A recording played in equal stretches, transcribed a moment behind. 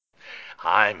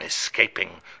I'm escaping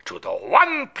to the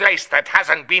one place that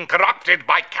hasn't been corrupted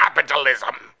by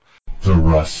capitalism. The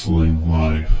Wrestling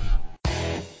Life.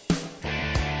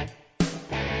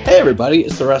 Hey everybody,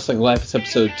 it's The Wrestling Life. It's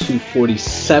episode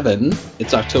 247.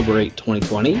 It's October 8,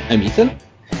 2020. I'm Ethan.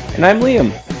 And I'm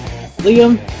Liam.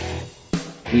 Liam,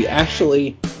 we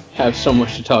actually have so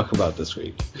much to talk about this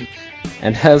week.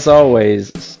 And as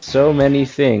always, so many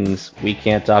things we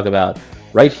can't talk about.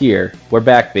 Right here, we're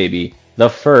back, baby. The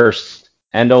first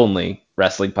and only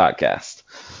wrestling podcast.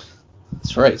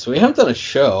 That's right. So we haven't done a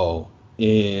show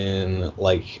in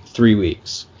like 3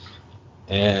 weeks.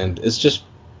 And it's just...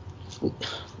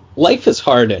 life is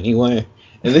hard anyway.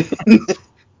 And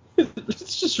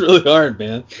it's just really hard,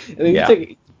 man. And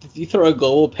then you throw a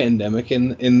global pandemic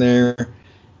in there,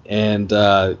 and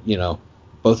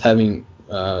both having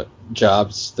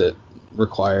jobs that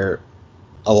require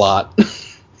a lot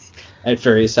at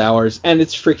various hours, and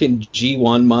it's freaking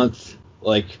G1 month.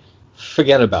 Like,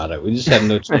 forget about it. We just have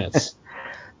no chance.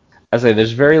 I say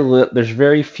there's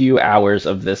very few hours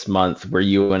of this month where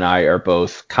you and I are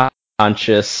both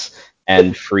conscious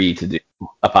and free to do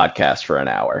a podcast for an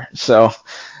hour. So,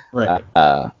 right.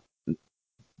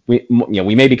 We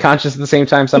may be conscious at the same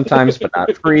time sometimes, but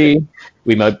not free.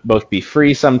 We might both be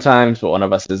free sometimes, but one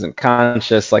of us isn't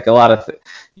conscious. Like a lot of,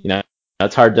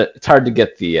 it's hard to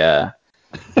get the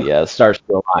stars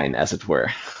to align, as it were.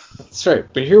 That's right.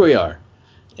 But here we are,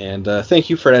 and thank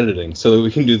you for editing so that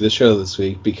we can do the show this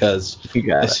week. Because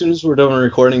soon as we're done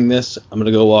recording this, I'm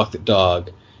gonna go walk the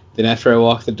dog. Then after I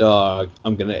walk the dog,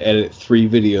 I'm gonna edit 3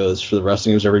 videos for the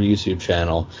Wrestling Observer YouTube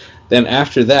channel. Then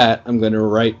after that, I'm gonna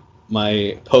write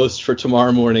my post for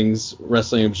tomorrow morning's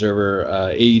Wrestling Observer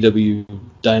AEW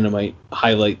Dynamite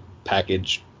highlight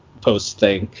package post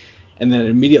thing. And then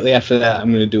immediately after that, I'm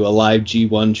going to do a live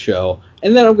G1 show.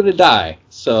 And then I'm going to die.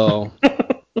 So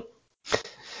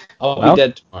I'll be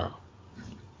dead tomorrow.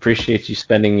 Appreciate you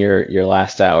spending your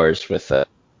last hours with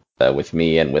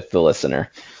me and with the listener.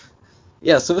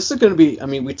 Yeah, so this is going to be,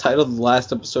 we titled the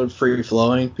last episode Free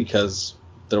Flowing because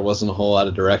there wasn't a whole lot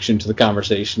of direction to the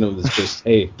conversation. It was just,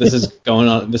 hey, this is going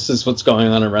on. This is what's going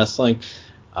on in wrestling.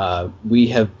 We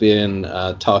have been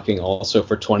talking also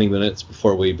for 20 minutes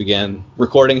before we began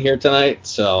recording here tonight.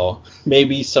 So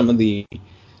maybe some of the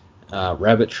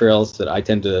rabbit trails that I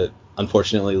tend to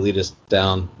unfortunately lead us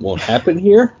down won't happen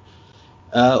here.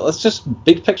 Let's just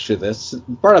big picture this.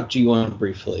 Brought up G1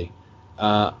 briefly.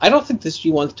 I don't think this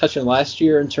G1's touching last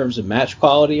year in terms of match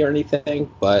quality or anything,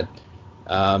 but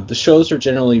the shows are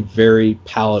generally very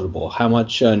palatable. How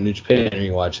much New Japan are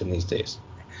you watching these days?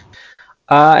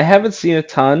 I haven't seen a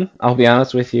ton, I'll be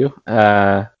honest with you.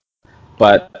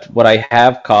 But what I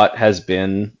have caught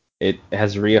it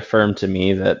has reaffirmed to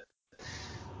me that,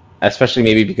 especially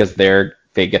maybe because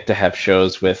they get to have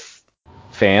shows with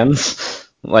fans,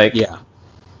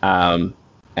 and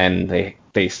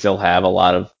they still have a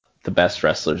lot of the best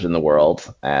wrestlers in the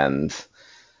world, and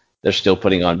they're still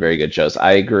putting on very good shows.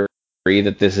 I agree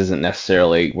that this isn't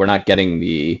necessarily, we're not getting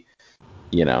the,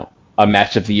 a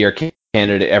match of the year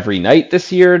candidate every night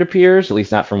this year, it appears, at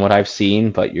least not from what I've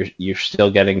seen, but you're still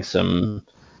getting some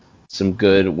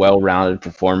good, well-rounded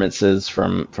performances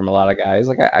from a lot of guys.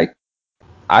 Like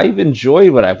I've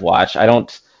enjoyed what I've watched. I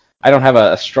don't have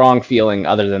a strong feeling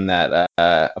other than that.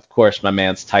 Of course, my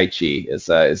man's Taichi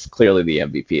is clearly the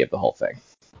MVP of the whole thing.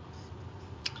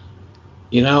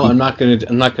 I'm not gonna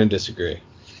disagree.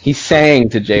 He sang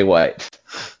to Jay White.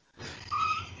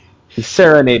 He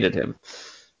serenaded him.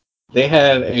 They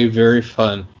had a very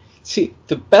fun... See,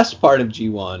 the best part of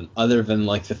G1, other than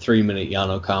like the 3-minute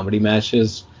Yano comedy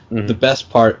matches, the best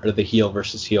part are the heel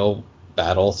versus heel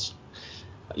battles.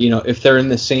 If they're in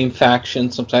the same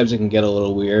faction, sometimes it can get a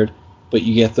little weird, but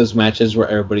you get those matches where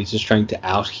everybody's just trying to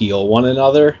out-heel one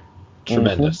another.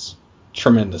 Tremendous.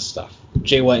 Tremendous stuff.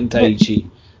 Jay White and Taichi.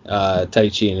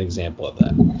 Taichi, an example of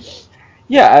that.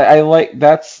 Yeah, I like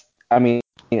that's. I mean,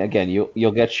 again,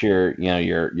 you'll get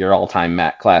your all-time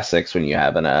Matt classics when you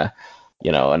have an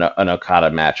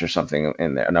Okada match or something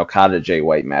in there, an Okada Jay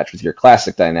White match with your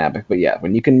classic dynamic. But yeah,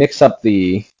 when you can mix up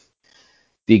the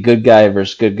good guy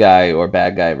versus good guy or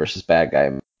bad guy versus bad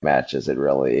guy matches,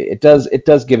 it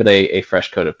does give it a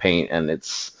fresh coat of paint, and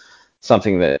it's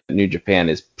something that New Japan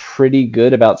is pretty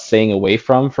good about staying away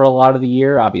from for a lot of the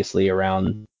year. Obviously,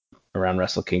 around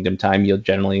Wrestle Kingdom time, you'll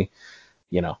generally,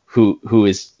 who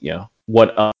is,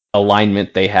 what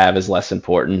alignment they have is less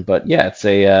important. But yeah,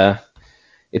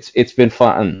 it's been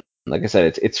fun. Like I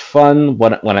said, it's fun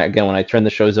when I turn the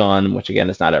shows on, which again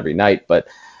is not every night, but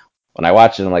when I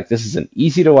watch it, I'm like, this is an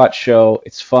easy to watch show.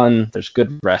 It's fun. There's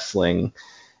good wrestling,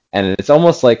 And it's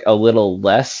almost like a little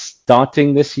less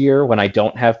daunting this year when I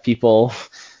don't have people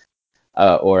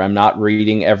or I'm not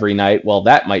reading every night, well,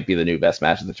 that might be the new best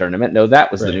match of the tournament. No,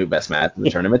 that was the new best match of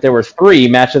the tournament. There were 3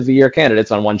 match of the year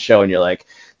candidates on one show, and you're like,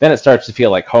 then it starts to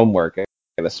feel like homework at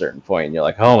a certain point, and you're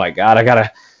like, oh my god,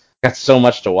 got so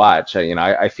much to watch.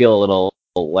 I feel a little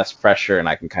less pressure, and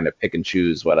I can kind of pick and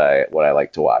choose what I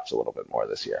like to watch a little bit more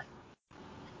this year.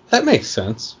 That makes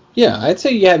sense. Yeah, I'd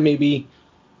say maybe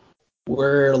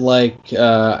we're like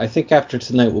I think after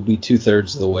tonight we'll be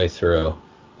 2/3 of the way through.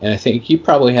 And I think you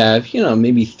probably have,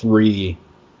 maybe 3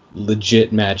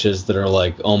 legit matches that are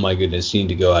like, oh my goodness, you need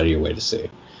to go out of your way to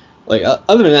see. Like,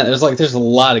 other than that, there's a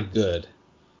lot of good,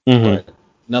 but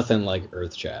nothing like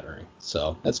earth-shattering.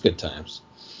 So that's good times.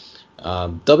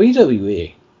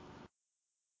 WWE.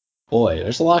 Boy,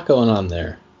 there's a lot going on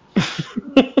there.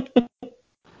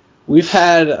 We've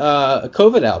had a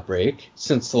COVID outbreak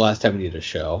since the last time we did a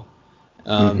show.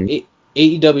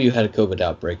 AEW had a COVID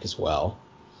outbreak as well.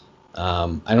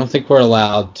 I don't think we're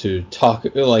allowed to talk,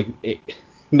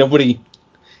 nobody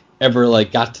ever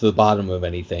got to the bottom of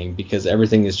anything because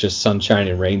everything is just sunshine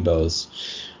and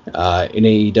rainbows in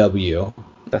AEW.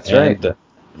 That's right.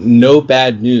 No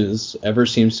bad news ever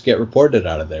seems to get reported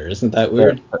out of there. Isn't that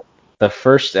weird? The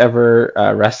first ever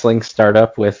wrestling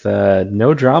startup with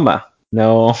no drama,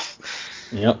 no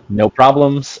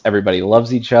problems. Everybody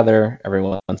loves each other.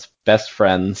 Everyone's best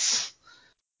friends.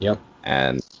 Yep.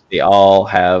 And they all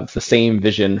have the same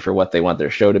vision for what they want their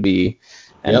show to be,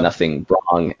 and nothing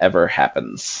wrong ever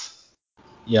happens.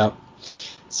 Yep.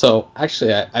 So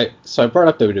actually, I brought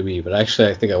up WWE, but actually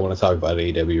I think I want to talk about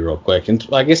AEW real quick, and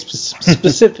I guess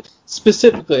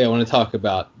specifically I want to talk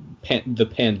about the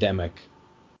pandemic.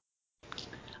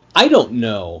 I don't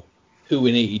know who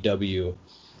in AEW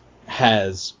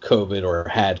has COVID or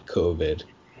had COVID,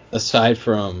 aside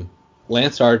from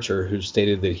Lance Archer, who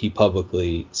stated that he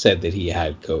publicly said that he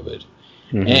had COVID,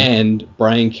 and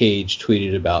Brian Cage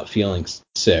tweeted about feeling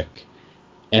sick,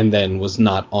 and then was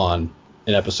not on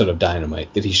an episode of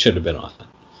Dynamite that he should have been on.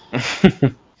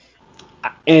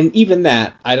 And even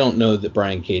that, I don't know that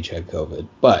Brian Cage had COVID,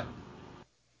 but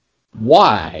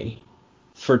why,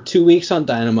 for 2 weeks on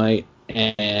Dynamite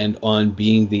and on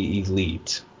Being the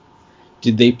Elite,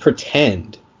 did they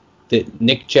pretend that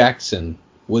Nick Jackson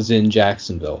was in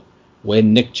Jacksonville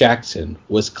when Nick Jackson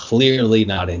was clearly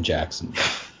not in Jacksonville?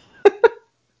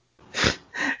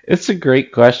 It's a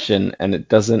great question, and it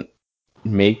doesn't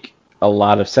make a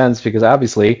lot of sense because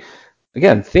obviously,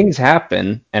 again, things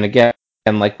happen, and again,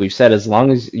 like we've said, as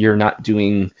long as you're not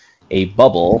doing a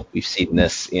bubble, we've seen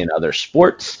this in other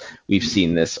sports, we've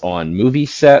seen this on movie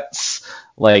sets,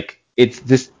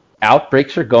 this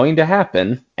outbreaks are going to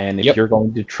happen, and if you're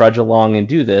going to trudge along and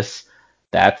do this,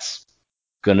 that's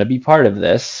going to be part of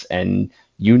this, and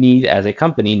you as a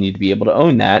company, need to be able to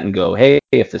own that and go, hey,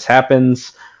 if this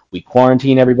happens, we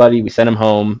quarantine everybody, we send them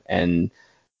home, and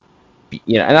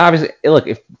and obviously, look,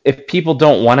 if people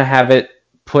don't want to have it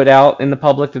put out in the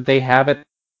public that they have it,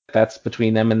 that's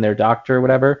between them and their doctor or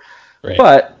whatever. Right.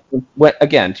 But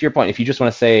again, to your point, if you just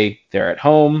want to say they're at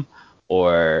home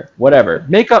or whatever,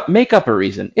 make up a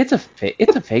reason. It's a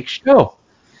fake show.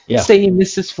 Yeah. Say he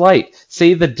missed his flight.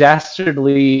 Say the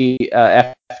dastardly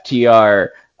FTR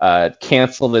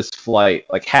canceled his flight,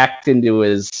 hacked into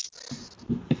his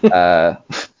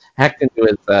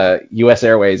U.S.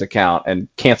 Airways account and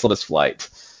canceled his flight,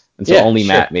 and so only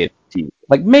Matt made it.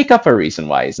 Make up a reason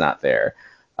why he's not there.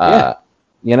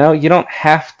 You don't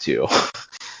have to.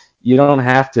 You don't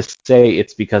have to say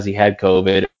it's because he had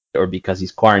COVID or because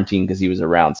he's quarantined because he was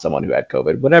around someone who had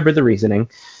COVID. Whatever the reasoning,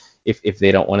 if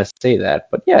they don't want to say that.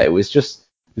 But yeah, it was just,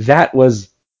 that was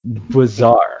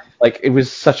bizarre. It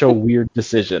was such a weird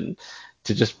decision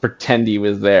to just pretend he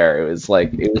was there. It was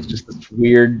just this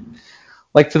weird,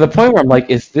 to the point where I'm like,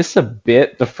 is this a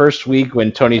bit? The first week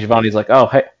when Tony Schiavone's like,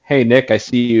 oh, hey Nick, I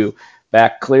see you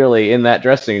back clearly in that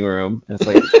dressing room. And it's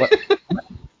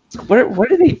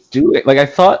what are they doing? I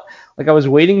thought, I was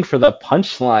waiting for the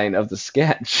punchline of the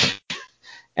sketch,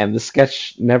 and the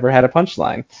sketch never had a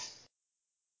punchline.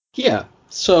 Yeah,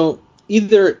 so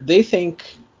either they think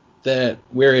that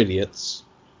we're idiots,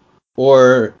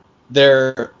 or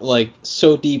they're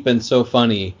so deep and so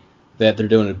funny that they're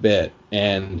doing a bit,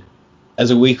 and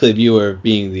as a weekly viewer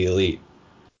Being the Elite,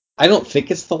 I don't think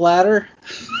it's the latter.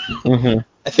 I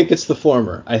think it's the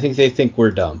former. I think they think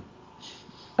we're dumb.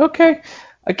 Okay.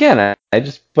 Again,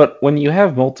 but when you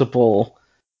have multiple,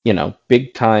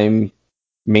 big time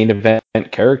main event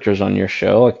characters on your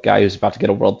show, a guy who's about to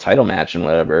get a world title match and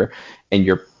whatever, and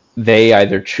they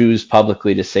either choose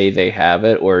publicly to say they have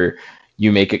it, or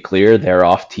you make it clear they're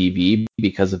off TV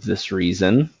because of this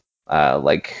reason,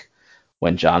 Like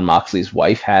when John Moxley's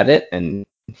wife had it and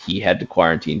he had to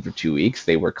quarantine for 2 weeks,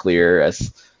 they were clear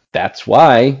as that's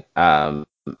why. And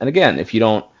again, if you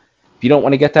don't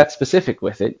want to get that specific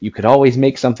with it, you could always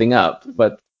make something up.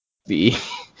 But the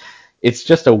it's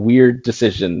just a weird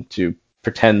decision to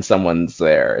pretend someone's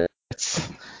there. It's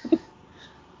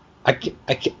I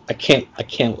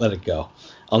can't let it go.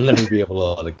 I'll never be able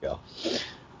to let it go.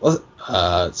 Well,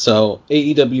 so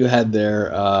AEW had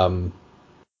their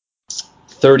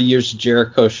 30 Years of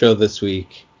Jericho show this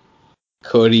week.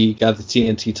 Cody got the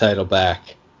TNT title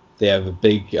back. They have a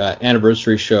big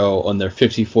anniversary show on their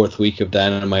 54th week of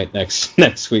Dynamite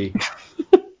next week.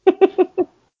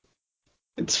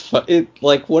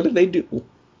 Like, what did they do?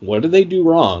 What did they do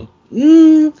wrong?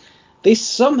 They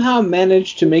somehow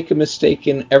managed to make a mistake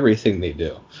in everything they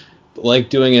do,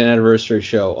 like doing an anniversary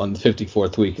show on the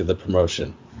 54th week of the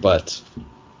promotion. But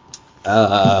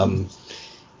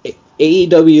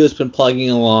AEW has been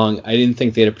plugging along. I didn't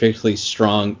think they had a particularly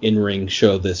strong in-ring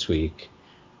show this week,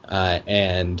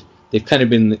 and they've kind of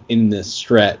been in this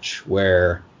stretch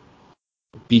where,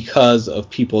 because of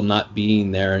people not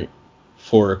being there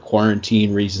for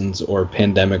quarantine reasons or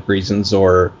pandemic reasons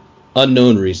or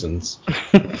unknown reasons,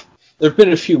 there've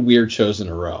been a few weird shows in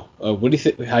a row. What do you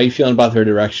think? How are you feeling about their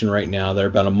direction right now? They're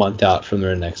about a month out from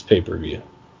their next pay-per-view.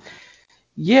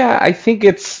 Yeah, I think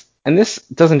and this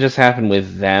doesn't just happen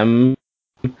with them,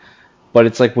 but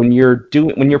it's like when you're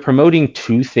promoting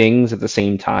two things at the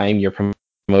same time, you're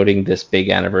promoting this big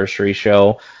anniversary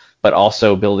show, but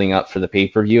also building up for the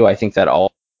pay-per-view. I think that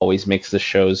always makes the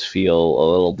shows feel a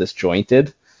little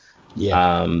disjointed.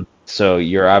 Yeah. So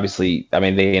you're obviously, I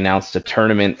mean, they announced a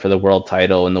tournament for the world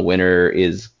title, and the winner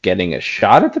is getting a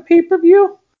shot at the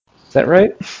pay-per-view. Is that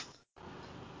right?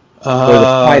 Or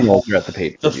the finals are at the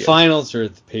pay-per-view? The finals are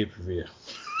at the pay-per-view.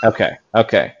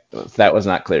 Okay. That was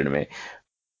not clear to me.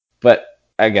 But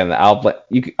again,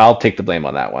 I'll take the blame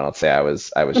on that one. I'll say I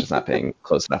was just not paying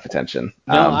close enough attention.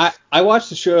 No, I watch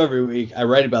the show every week. I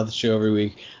write about the show every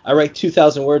week. I write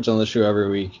 2,000 words on the show every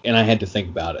week, and I had to think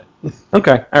about it.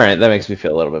 Okay, all right, that makes me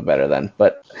feel a little bit better then.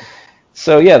 But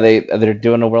so yeah, they're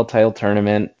doing a world title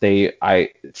tournament. I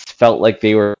felt like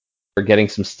they were getting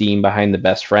some steam behind the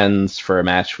Best Friends for a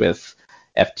match with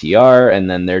FTR, and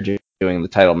then they're doing the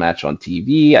title match on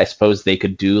TV. I suppose they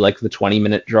could do like the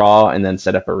 20-minute draw and then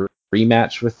set up a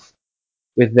rematch with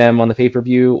them on the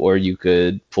pay-per-view, or you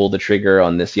could pull the trigger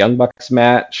on this Young Bucks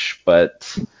match.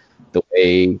 But the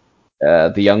way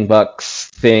the Young Bucks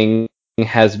thing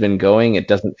has been going, it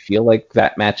doesn't feel like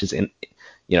that match is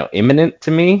imminent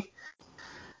to me.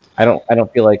 I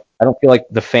don't feel like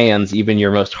the fans, even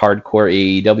your most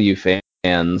hardcore AEW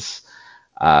fans,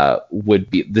 would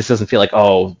be. This doesn't feel like,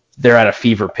 oh, they're at a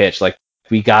fever pitch. Like,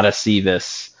 we gotta see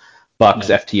this Bucks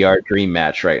FTR dream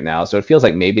match right now. So it feels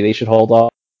like maybe they should hold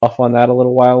off on that a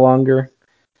little while longer.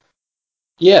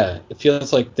 Yeah, it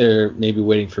feels like they're maybe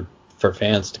waiting for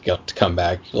fans to come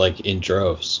back, like, in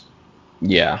droves.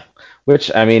 Yeah, which,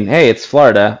 I mean, hey, it's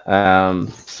Florida,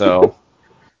 so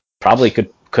probably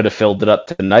could have filled it up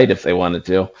tonight if they wanted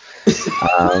to.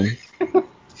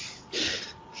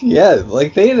 Yeah,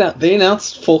 like they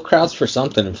announced full crowds for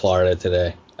something in Florida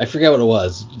today. I forget what it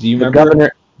was. Do you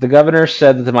remember? The governor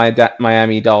said that the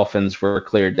Miami Dolphins were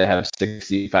cleared to have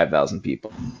 65,000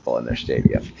 people in their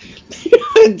stadium.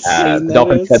 Insane the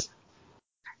Dolphins said,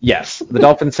 yes, the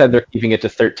Dolphins said they're keeping it to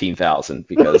 13,000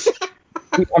 because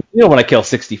we don't want to kill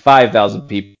 65,000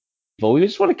 people. We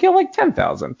just want to kill like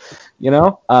 10,000,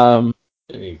 There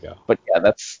you go. But yeah,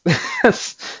 that's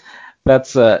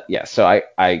yeah. So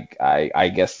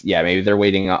I guess, yeah, maybe they're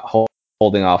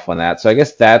holding off on that. So I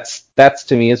guess that's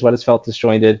to me is what has felt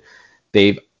disjointed.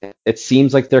 It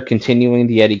seems like they're continuing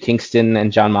the Eddie Kingston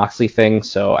and John Moxley thing.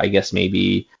 So I guess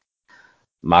maybe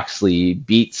Moxley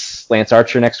beats Lance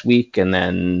Archer next week, and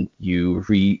then you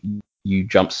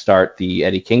jumpstart the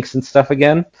Eddie Kingston stuff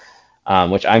again,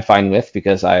 which I'm fine with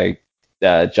because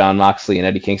John Moxley and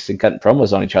Eddie Kingston cutting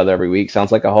promos on each other every week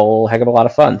sounds like a whole heck of a lot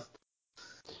of fun.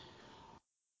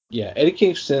 Yeah, Eddie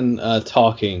Kingston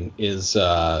talking is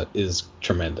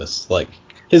tremendous. Like,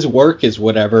 his work is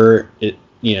whatever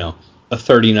a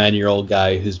 39-year-old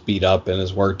guy who's beat up and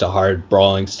has worked a hard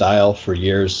brawling style for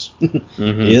years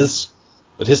is.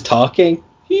 But his talking,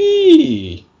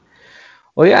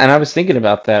 Well, yeah, and I was thinking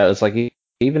about that. It was like,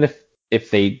 even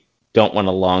if they don't want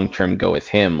to long-term go with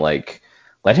him, like,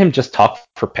 let him just talk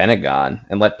for Pentagon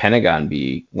and let Pentagon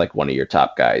be like one of your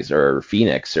top guys, or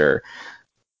Phoenix, or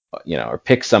or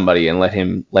pick somebody and let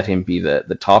him be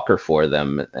the talker for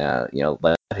them.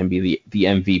 Let him be the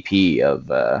MVP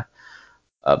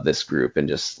of this group, and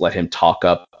just let him talk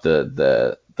up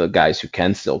the guys who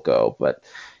can still go. But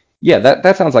Yeah,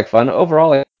 that sounds like fun. Overall,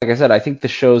 like I said, I think the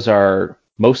shows are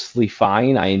mostly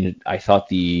fine. I thought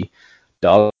the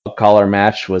dog collar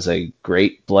match was a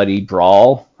great bloody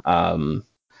brawl. And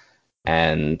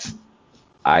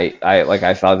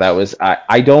I thought that was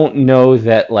I don't know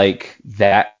that like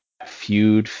that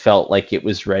feud felt like it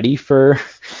was ready for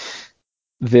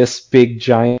this big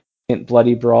giant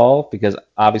bloody brawl, because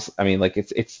obviously I mean like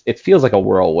it feels like a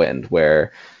whirlwind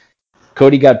where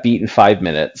Cody got beat in 5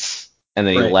 minutes and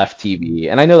then he Right. left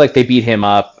TV. And I know like they beat him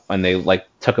up and they like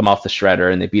took him off the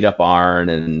shredder and they beat up Arn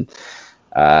and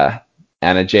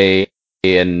Anna Jay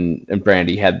and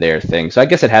Brandy had their thing. So I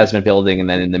guess it has been building, and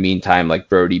then in the meantime, like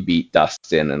Brody beat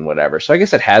Dustin and whatever. So I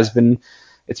guess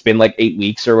it's been like 8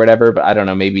 weeks or whatever, but I don't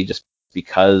know, maybe just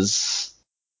because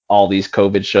all these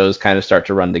COVID shows kind of start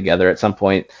to run together at some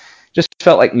point. Just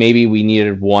felt like maybe we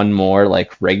needed one more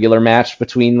like regular match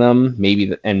between them,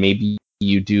 maybe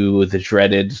you do the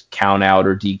dreaded count out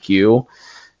or DQ,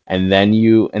 and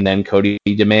then Cody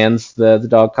demands the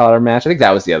dog collar match. I think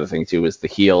that was the other thing too, was the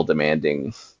heel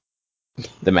demanding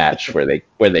the match where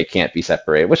they can't be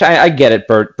separated. Which I get it.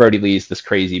 Brody Lee's this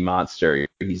crazy monster.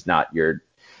 He's not your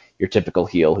typical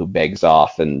heel who begs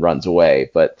off and runs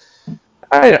away. But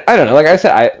I don't know. Like I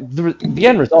said, the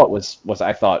end result was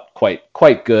I thought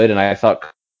quite good, and I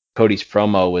thought Cody's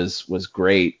promo was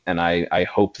great, and I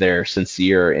hope they're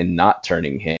sincere in not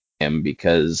turning him,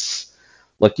 because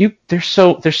look, there's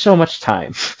so much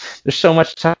time. There's so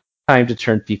much time to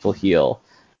turn people heel,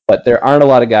 but there aren't a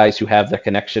lot of guys who have the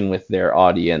connection with their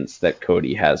audience that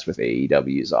Cody has with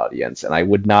AEW's audience, and I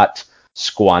would not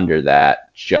squander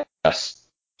that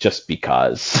just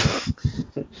because.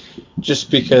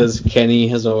 Just because Kenny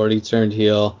has already turned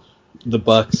heel, the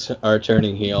Bucks are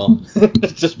turning heel.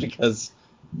 Just because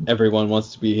everyone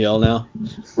wants to be heel now.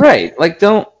 Right.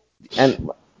 Don't do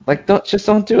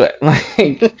it.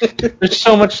 Like, there's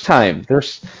so much time.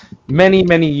 There's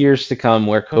many years to come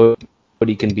where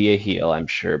Cody can be a heel, I'm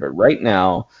sure. But right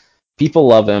now, people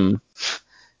love him.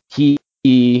 He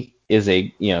is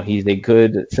he's a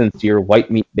good, sincere white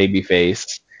meat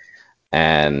babyface.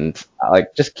 And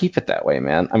like, just keep it that way,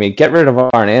 man. I mean, get rid of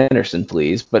Arn Anderson,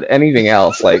 please. But anything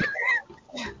else, like,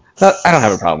 I don't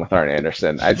have a problem with Arn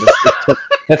Anderson.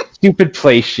 That stupid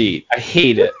play sheet. I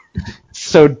hate it. It's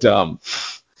so dumb.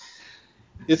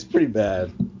 It's pretty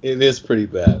bad. It is pretty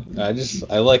bad. I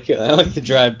like it. I like the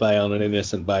drive-by on an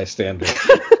innocent bystander.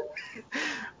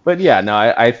 But yeah, no,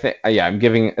 I think I'm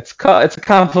giving it's a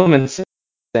compliment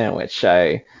sandwich.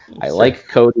 I like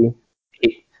Cody.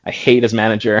 I hate his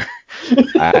manager,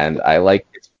 and I like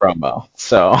his promo.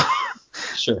 So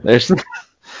Sure. there's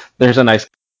a nice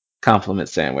compliment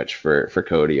sandwich for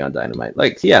Cody on Dynamite.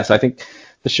 Like, yes, I think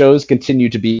the shows continue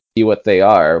to be what they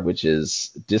are, which is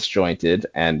disjointed,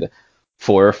 and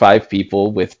 4 or 5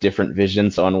 people with different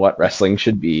visions on what wrestling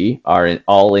should be are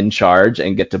all in charge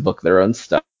and get to book their own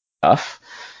stuff.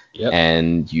 Yep.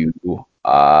 And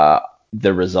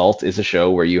the result is a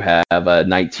show where you have a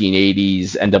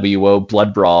 1980s NWO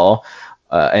blood brawl,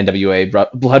 NWA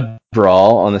blood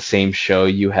brawl. On the same show,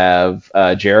 you have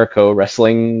Jericho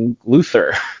wrestling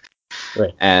Luther.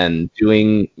 Right. And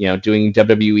doing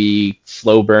WWE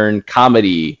slow burn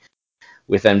comedy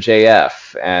with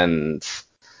MJF and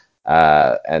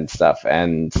stuff,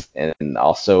 and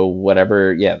also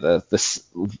whatever, the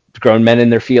grown men in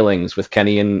their feelings with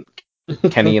Kenny and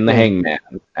the Hangman,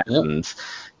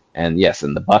 and yes,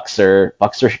 and the Bucks are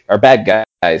bad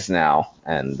guys now,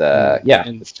 and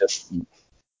it's just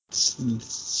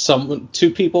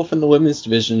two people from the women's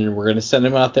division, and we're going to send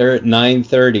them out there at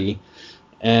 9:30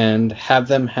 and have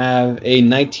them have a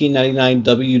 1999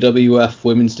 WWF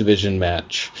women's division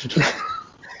match.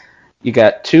 You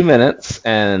got 2 minutes,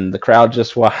 and the crowd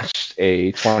just watched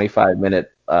a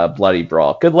 25-minute bloody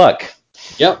brawl. Good luck.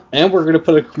 Yep, and we're going to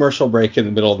put a commercial break in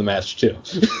the middle of the match, too.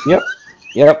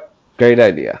 Yep. Great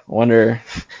idea.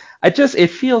 It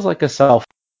feels like a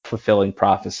self-fulfilling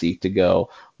prophecy to go,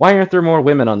 why aren't there more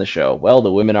women on the show? Well,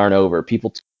 the women aren't over.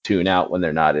 People tune out when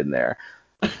they're not in there.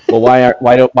 Well,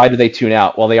 why do they tune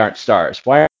out? Well, they aren't stars.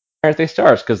 Why aren't they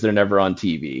stars? Because they're never on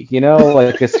TV.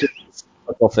 Like, it's just a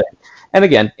simple thing. And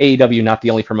again, AEW not the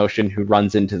only promotion who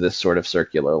runs into this sort of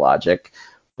circular logic,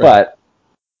 right. But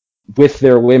with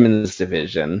their women's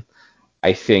division,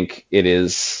 I think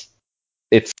it's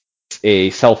a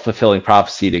self-fulfilling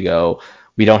prophecy to go,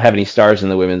 we don't have any stars in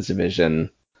the women's division,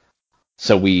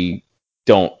 so we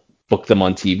don't book them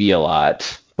on TV a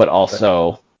lot, but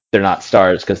also they're not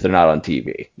stars because they're not on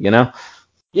TV,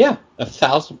 Yeah,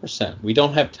 1,000%. We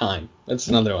don't have time. That's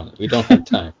another one. We don't have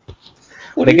time.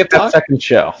 They get that second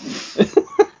show.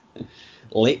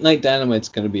 Late Night Dynamite's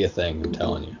going to be a thing, I'm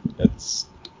telling you.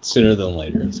 sooner than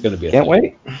later. It's going to be a Can't thing.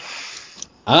 wait.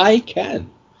 I can.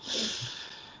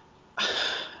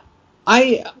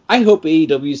 I hope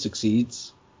AEW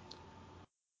succeeds.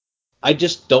 I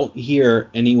just don't hear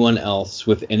anyone else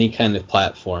with any kind of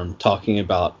platform talking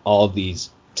about all of these,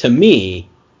 to me,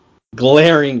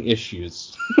 glaring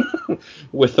issues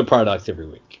with the product every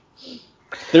week.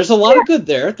 There's a lot of good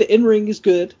there. The in-ring is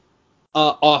good.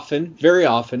 Often, very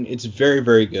often, it's very,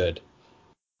 very good.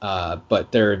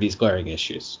 But there are these glaring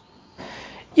issues.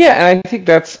 Yeah, and I think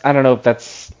I don't know if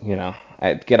that's,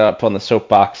 I'd get up on the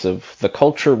soapbox of the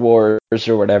culture wars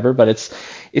or whatever, but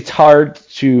it's hard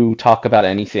to talk about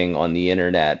anything on the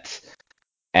internet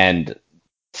and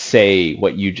say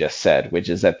what you just said, which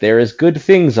is that there is good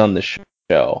things on the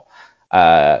show.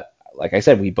 Like I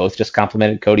said, we both just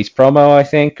complimented Cody's promo, I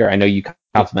think, or I know you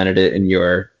complimented it in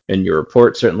your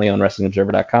report, certainly on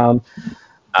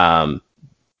WrestlingObserver.com.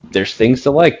 There's things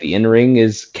to like. The in-ring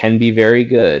can be very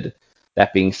good.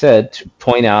 That being said, to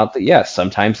point out that yes,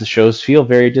 sometimes the shows feel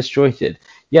very disjointed.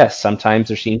 Yes, sometimes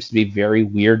there seems to be very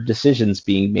weird decisions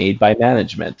being made by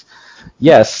management.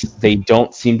 Yes, they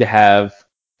don't seem to have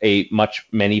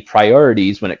many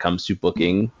priorities when it comes to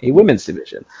booking a women's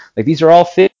division. Like, these are all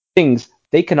things,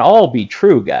 they can all be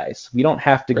true, guys. We don't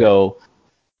have to go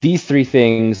these three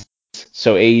things,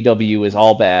 so AEW is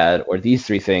all bad, or these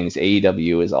three things,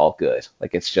 AEW is all good.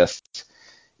 Like, it's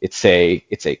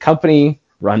a company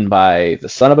run by the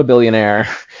son of a billionaire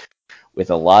with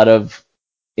a lot of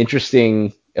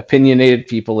interesting, opinionated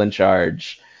people in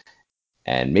charge.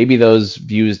 And maybe those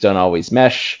views don't always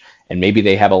mesh, and maybe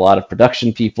they have a lot of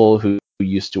production people who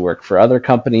used to work for other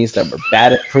companies that were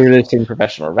bad at producing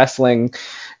professional wrestling,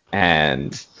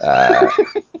 and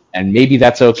maybe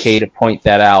that's okay to point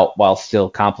that out while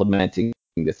still complimenting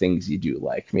the things you do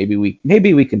like. Maybe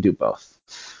we can do both.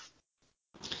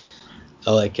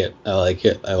 I like it.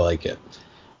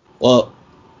 Well,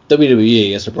 WWE,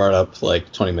 I guess I brought up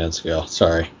like 20 minutes ago.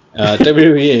 Sorry.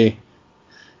 WWE,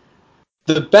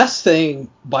 the best thing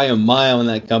by a mile in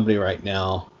that company right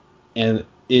now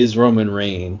is Roman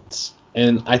Reigns.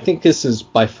 And I think this is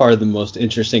by far the most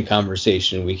interesting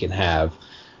conversation we can have,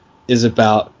 is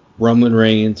about Roman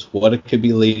Reigns, what it could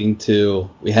be leading to.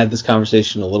 We had this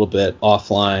conversation a little bit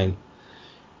offline.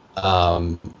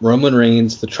 Roman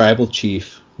Reigns, the tribal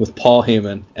chief, with Paul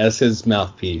Heyman as his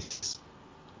mouthpiece.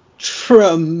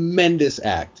 Tremendous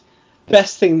act.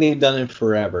 Best thing they've done in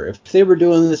forever. If they were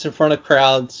doing this in front of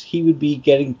crowds, he would be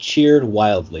getting cheered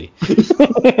wildly.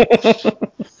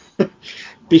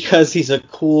 Because he's a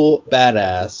cool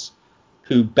badass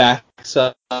who backs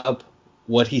up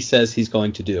what he says he's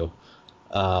going to do.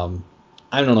 I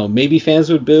don't know. Maybe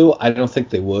fans would boo. I don't think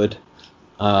they would.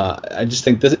 I just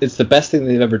think it's the best thing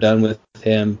they've ever done with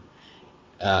him,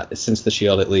 since the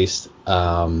Shield, at least.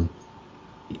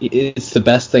 It's the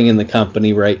best thing in the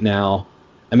company right now.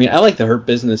 I mean, I like the Hurt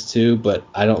Business too, but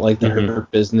I don't like the Hurt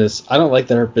Business. I don't like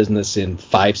the Hurt Business in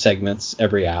 5 segments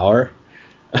every hour.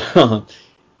 I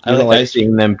don't like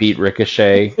seeing them beat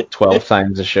Ricochet 12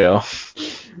 times a show.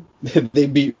 They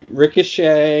beat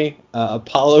Ricochet,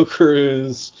 Apollo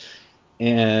Crews,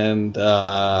 and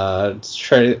for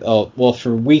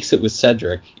weeks it was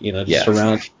Cedric.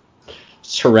 To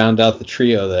round out the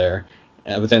trio there,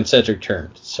 but then Cedric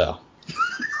turned. So.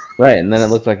 Right, and then it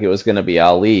looked like it was going to be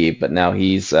Ali, but now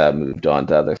he's moved on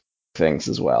to other things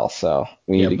as well. So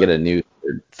we need to get a new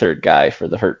third guy for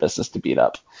the Hurt Business to beat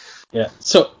up. Yeah.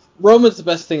 So Roman's the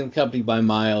best thing in the company by a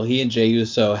mile. He and Jey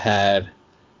Uso had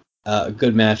a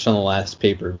good match on the last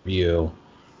pay-per-view.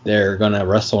 They're going to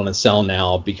wrestle in a cell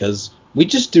now because we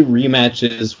just do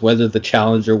rematches whether the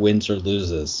challenger wins or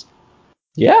loses.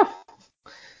 Yeah.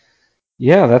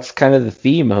 Yeah, that's kind of the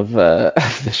theme of the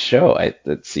show,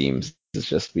 it seems. It's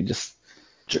just we just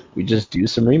do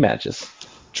some rematches.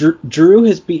 Drew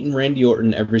has beaten Randy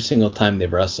Orton every single time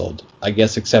they've wrestled, I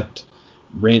guess, except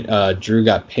Drew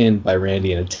got pinned by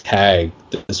Randy in a tag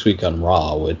this week on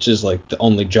Raw, which is like the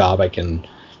only job I can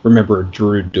remember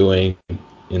Drew doing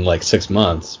in like 6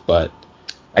 months. But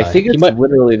I think it's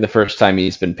literally the first time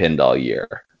he's been pinned all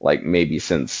year, like maybe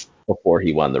since before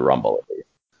he won the Rumble.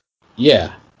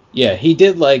 Yeah, he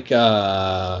did like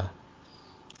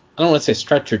I don't want to say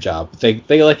stretcher job, but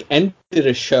they like ended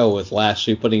a show with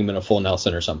Lashley putting him in a full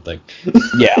Nelson or something.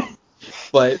 Yeah.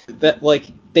 But that, like,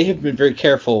 they have been very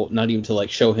careful not even to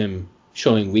like showing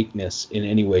weakness in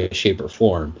any way, shape, or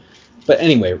form. But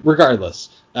anyway, regardless,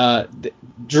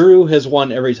 Drew has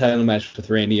won every title match with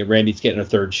Randy, and Randy's getting a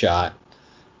third shot.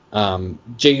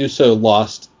 Jey Uso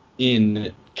lost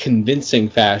in convincing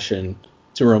fashion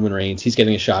to Roman Reigns. He's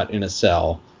getting a shot in a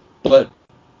cell. But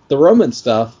the Roman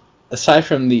stuff, aside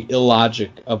from the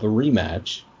illogic of a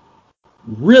rematch,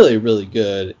 really, really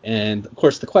good. And of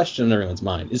course, the question on everyone's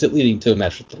mind is: it leading to a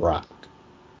match with The Rock?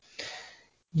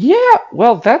 Yeah,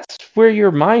 well, that's where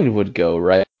your mind would go,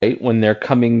 right? When they're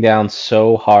coming down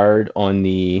so hard on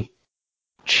the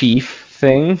chief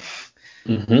thing,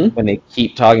 Mm-hmm. when they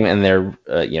keep talking and they're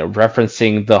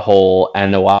referencing the whole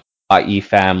Anoa'i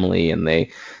family, and the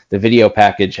video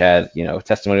package had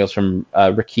testimonials from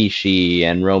Rikishi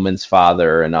and Roman's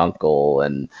father and uncle,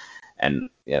 and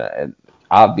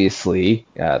obviously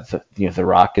the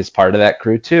Rock is part of that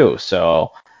crew too.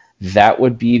 So that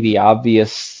would be the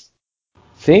obvious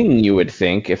thing you would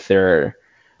think if they're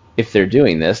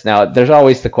doing this. Now, there's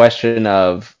always the question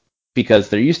of, because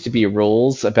there used to be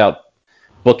rules about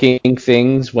booking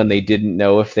things when they didn't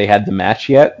know if they had the match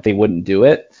yet, they wouldn't do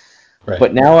it. Right.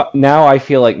 But now I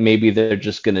feel like maybe they're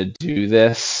just gonna do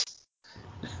this,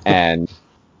 and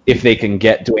if they can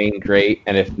get Dwayne, great,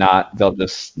 and if not, they'll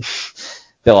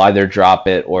either drop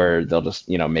it or they'll just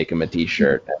make him a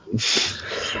T-shirt and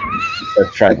the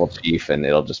Tribal Chief, and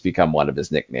it'll just become one of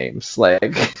his nicknames.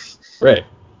 Like, Right.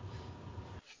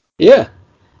 Yeah.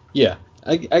 Yeah.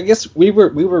 I guess we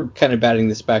were kind of batting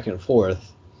this back and forth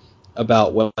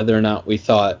about whether or not we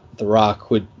thought The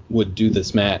Rock would do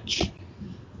this match.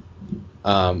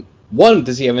 One,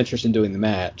 does he have interest in doing the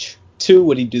match? Two,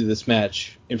 would he do this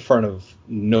match in front of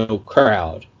no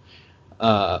crowd?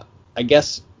 I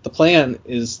guess the plan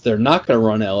is they're not going to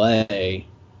run LA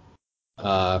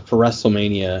for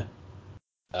WrestleMania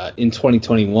in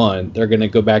 2021. They're going to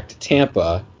go back to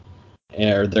Tampa,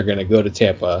 or they're going to go to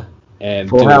Tampa and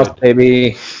Full do House, it.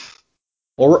 baby.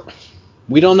 Or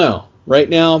we don't know. Right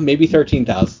now, maybe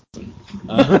 13,000.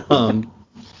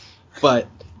 But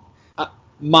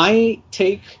my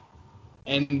take,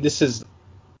 and this is,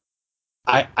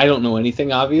 I don't know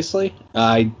anything, obviously.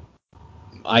 I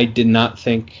did not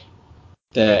think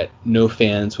that no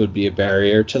fans would be a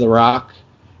barrier to The Rock,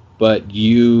 but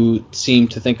you seem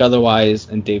to think otherwise,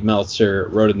 and Dave Meltzer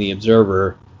wrote in The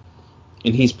Observer,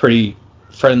 and he's pretty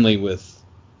friendly with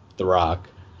The Rock,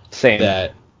 Same.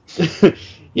 that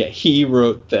yeah, he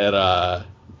wrote that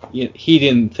he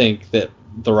didn't think that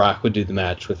The Rock would do the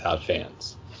match without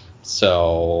fans.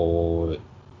 So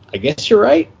I guess you're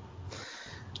right.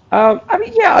 I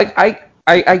mean, yeah,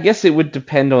 I guess it would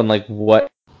depend on like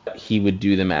what he would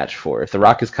do the match for. If The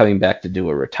Rock is coming back to do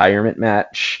a retirement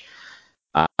match,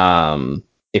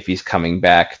 if he's coming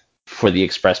back for the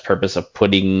express purpose of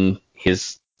putting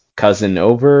his cousin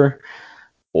over,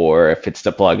 or if it's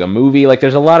to plug a movie, like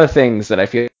there's a lot of things that I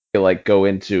feel like go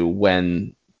into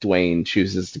when Dwayne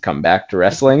chooses to come back to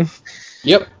wrestling.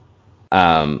 Yep.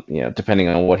 Depending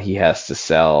on what he has to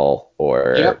sell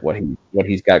or Yep. what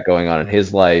he's got going on in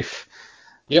his life.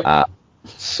 Yep.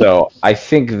 So I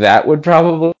think that would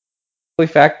probably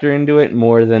factor into it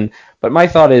more than. But my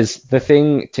thought is, the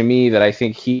thing to me that I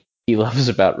think he loves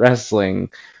about wrestling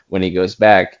when he goes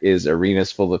back is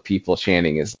arenas full of people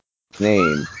chanting his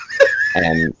name.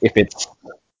 And if it's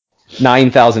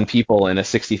 9,000 people in a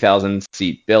 60,000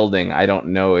 seat building, I don't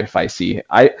know if I see.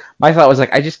 My thought was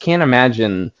like, I just can't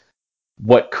imagine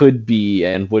what could be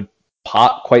and would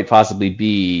quite possibly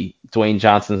be Dwayne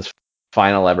Johnson's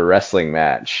final ever wrestling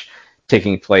match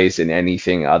taking place in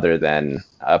anything other than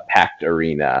a packed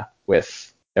arena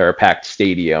or a packed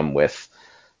stadium with,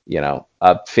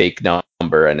 a fake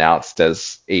number announced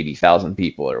as 80,000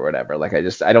 people or whatever. Like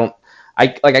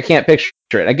I can't picture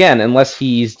it again unless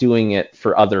he's doing it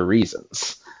for other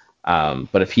reasons.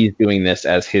 But if he's doing this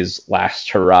as his last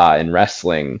hurrah in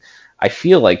wrestling, I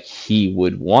feel like he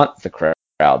would want the crowd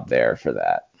there for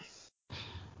that.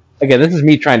 Again, this is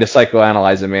me trying to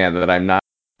psychoanalyze a man that I'm not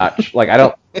like. I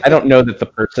don't know that the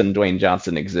person Dwayne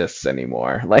Johnson exists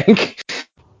anymore. Like,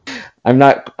 I'm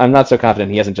not so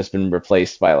confident he hasn't just been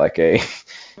replaced by like a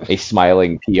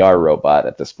smiling PR robot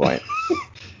at this point.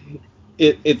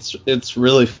 It's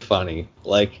really funny.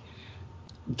 Like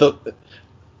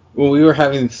when we were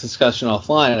having this discussion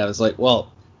offline, I was like,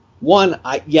 well, one,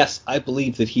 I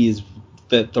believe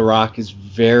that The Rock is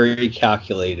very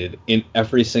calculated in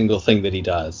every single thing that he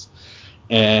does,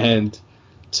 and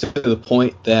to the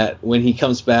point that when he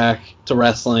comes back to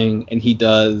wrestling and he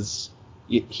does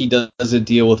a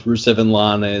deal with Rusev and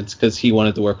Lana, it's because he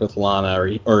wanted to work with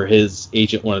Lana, or his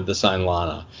agent wanted to sign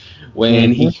Lana.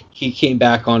 When he came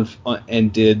back on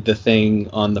and did the thing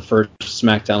on the first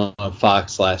SmackDown on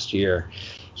Fox last year,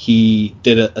 he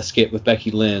did a skit with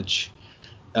Becky Lynch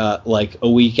like a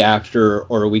week after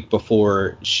or a week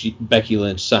before Becky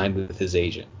Lynch signed with his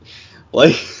agent.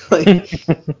 Like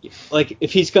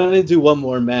if he's gonna do one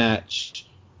more match,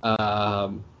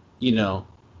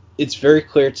 it's very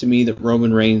clear to me that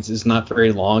Roman Reigns is not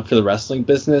very long for the wrestling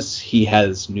business. He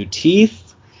has new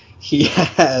teeth. he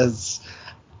has,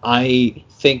 I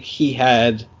think he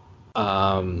had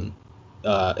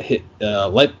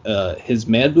his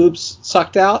man boobs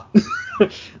sucked out.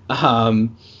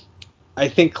 I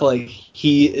think like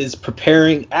he is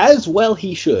preparing, as well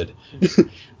he should,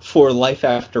 for life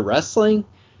after wrestling,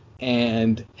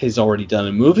 and has already done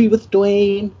a movie with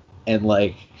Dwayne, and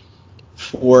like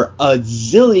for a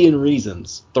zillion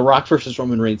reasons, The Rock versus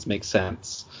Roman Reigns makes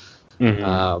sense.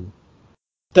 Mm-hmm.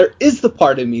 There is the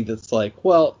part of me that's like,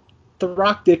 well, The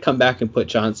Rock did come back and put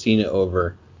John Cena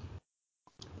over,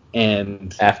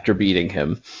 and After beating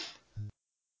him.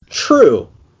 true.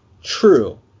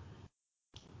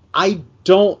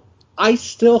 I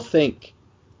still think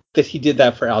that he did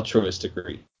that for altruistic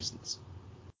reasons.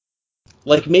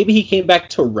 Like, maybe he came back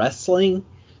to wrestling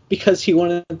because he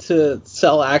wanted to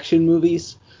sell action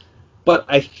movies, but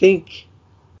I think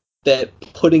that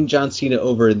putting John Cena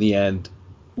over in the end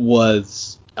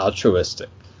was altruistic.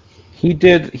 He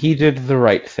did the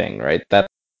right thing, right?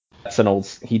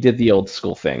 He did the old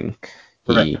school thing.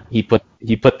 Right. He put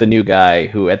the new guy,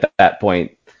 who at that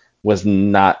point was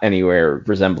not anywhere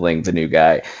resembling the new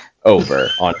guy, over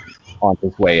on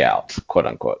his way out, quote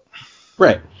unquote.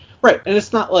 Right. And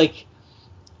it's not like,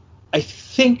 I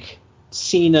think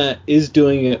Cena is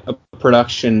doing a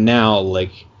production now,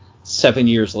 like 7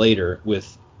 years later,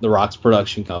 with The Rock's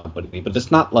production company, but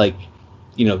it's not like,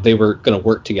 they were going to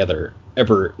work together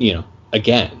ever,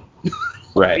 again.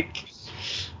 Right.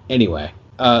 Anyway,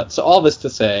 so all this to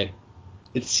say,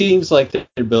 it seems like they're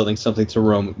building something to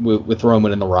with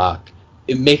Roman and The Rock.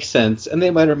 It makes sense, and they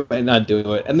might or might not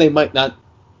do it, and they might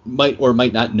or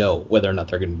might not know whether or not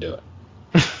they're going to do it.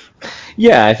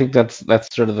 Yeah, I think that's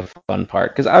sort of the fun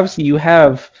part, because obviously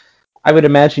I would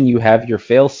imagine you have your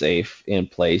failsafe in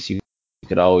place. You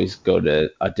could always go to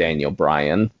a Daniel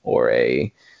Bryan or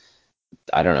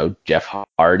I don't know, Jeff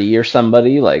Hardy or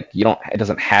somebody. Like, it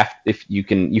doesn't have, if you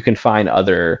can find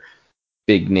other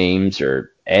big names,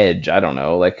 or Edge, I don't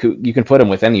know, like, who you can put him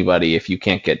with anybody if you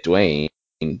can't get Dwayne.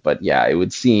 But yeah, it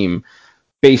would seem,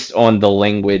 based on the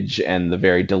language and the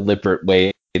very deliberate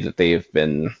way that they have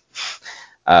been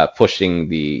pushing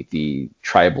the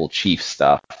tribal chief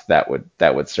stuff, that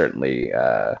would certainly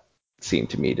seem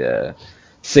to me to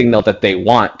signal that they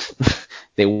want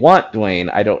they want Dwayne.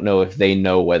 I don't know if they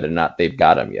know whether or not they've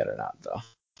got him yet or not, though.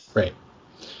 Right.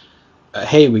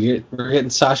 Hey, we're getting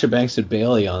Sasha Banks and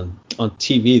Bailey on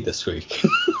TV this week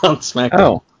on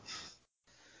SmackDown.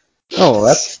 Oh,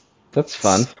 that's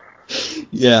fun.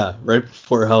 Yeah, right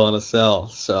before Hell in a Cell,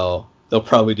 so they'll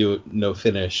probably do no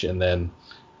finish, and then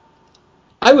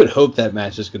I would hope that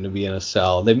match is going to be in a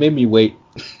cell. They made me wait.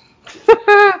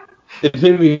 They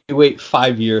made me wait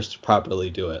 5 years to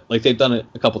properly do it. Like, they've done it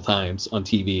a couple times on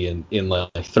TV and in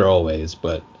like throwaways,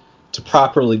 but to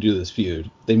properly do this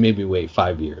feud, they made me wait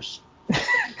 5 years.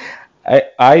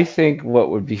 I think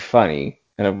what would be funny,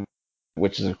 and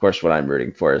which is of course what I'm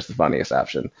rooting for, is the funniest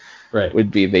option. Right.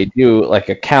 Would be they do like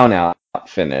a count out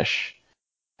finish,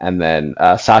 and then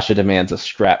Sasha demands a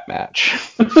strap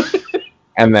match.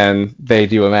 And then they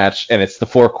do a match, and it's the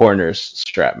Four Corners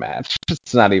strap match.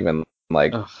 It's not even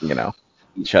like,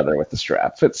 each other with the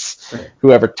strap. It's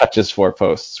whoever touches four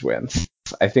posts wins.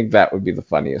 I think that would be the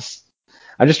funniest.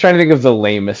 I'm just trying to think of the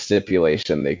lamest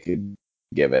stipulation they could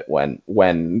give it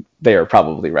when they are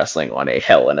probably wrestling on a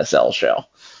Hell in a Cell show.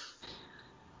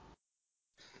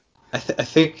 I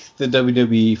think the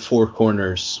WWE Four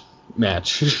Corners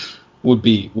match would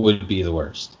be the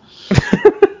worst.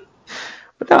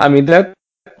 But no, I mean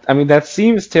that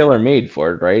seems tailor made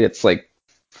for it, right? It's like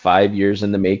 5 years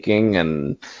in the making,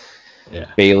 and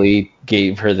Bailey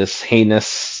gave her this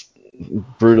heinous,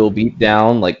 brutal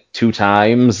beatdown like 2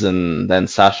 times, and then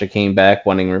Sasha came back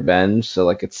wanting revenge. So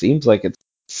like, it seems like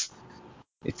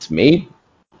it's made.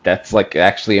 That's like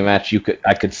actually a match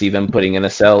I could see them putting in a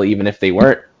cell, even if they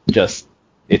weren't just,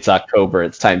 it's October,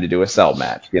 it's time to do a cell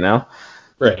match,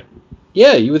 Right.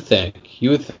 Yeah, you would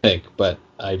think, but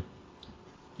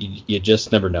you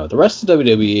just never know. The rest of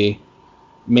WWE,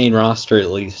 main roster at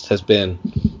least, has been,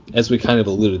 as we kind of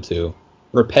alluded to,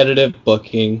 repetitive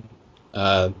booking.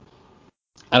 I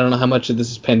don't know how much of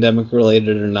this is pandemic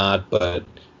related or not, but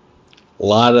a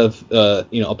lot of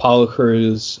Apollo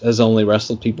Crews has only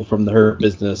wrestled people from the Hurt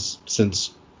Business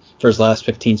for his last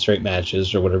 15 straight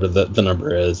matches, or whatever the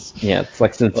number is. Yeah, it's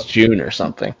like since June or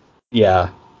something.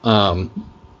 Yeah.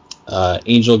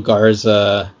 Angel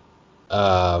Garza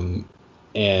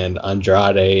and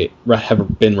Andrade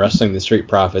have been wrestling the Street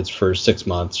Profits for 6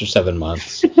 months or 7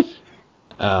 months.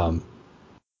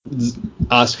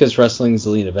 Asuka's wrestling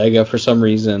Zelina Vega for some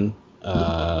reason.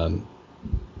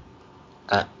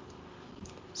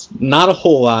 not a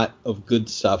whole lot of good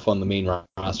stuff on the main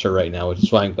roster right now, which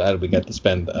is why I'm glad we got to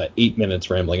spend 8 minutes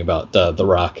rambling about The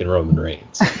Rock and Roman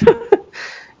Reigns.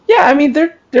 Yeah, I mean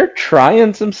they're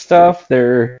trying some stuff.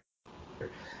 There's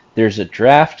a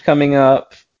draft coming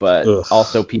up, but Ugh.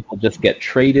 also people just get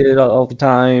traded all the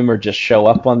time or just show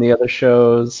up on the other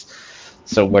shows.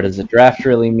 So what does the draft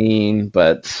really mean?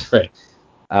 But Right.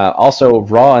 Also,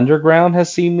 Raw Underground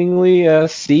has seemingly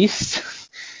ceased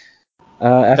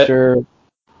after 4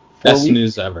 Best weeks.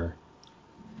 news ever.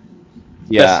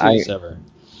 Yeah, Best news ever.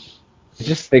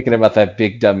 just thinking about that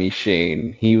big dummy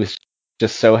Shane. He was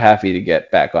just so happy to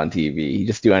get back on TV. He'd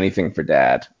just do anything for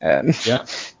Dad. And Yeah.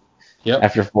 Yep.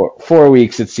 after 4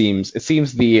 weeks, it seems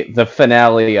the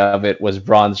finale of it was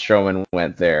Braun Strowman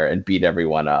went there and beat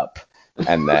everyone up,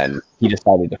 and then he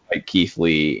decided to fight Keith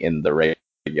Lee in the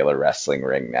regular wrestling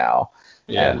ring now.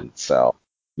 Yeah. And so,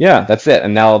 yeah, that's it.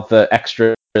 And now the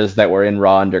extras that were in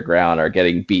Raw Underground are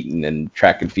getting beaten in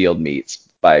track and field meets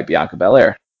by Bianca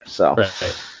Belair. So,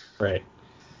 Right.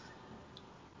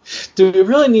 Do we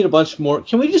really need a bunch more?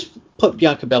 Can we just put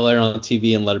Bianca Belair on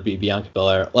TV and let her be Bianca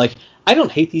Belair? Like, I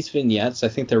don't hate these vignettes. I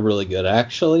think they're really good,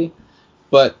 actually.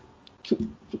 But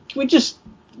can we just,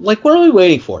 like, what are we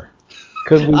waiting for?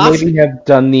 could we maybe have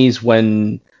done these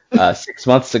when 6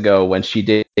 months ago when she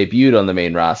debuted on the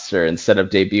main roster instead of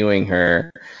debuting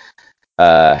her,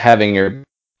 having her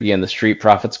be in the Street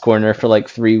Profits corner for like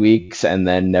 3 weeks and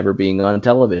then never being on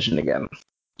television again?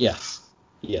 Yes.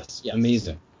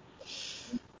 Amazing.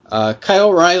 Kyle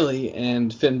O'Reilly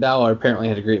and Finn Balor apparently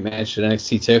had a great match at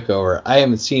NXT TakeOver. I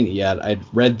haven't seen it yet. I'd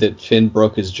read that Finn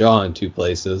broke his jaw in 2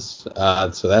 places,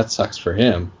 so that sucks for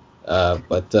him.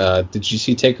 But did you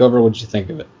see TakeOver? What did you think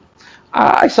of it?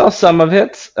 I saw some of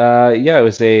it. Yeah, it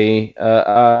was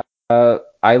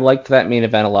I liked that main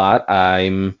event a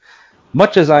lot.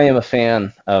 Much as I am a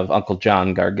fan of Uncle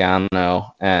John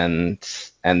Gargano and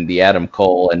the Adam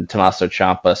Cole and Tommaso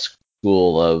Ciampa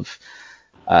school of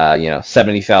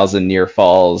 70,000 near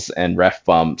falls and ref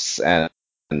bumps, and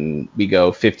we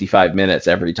go 55 minutes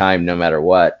every time, no matter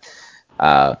what.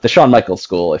 The Shawn Michaels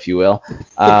school, if you will.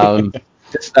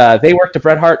 They worked a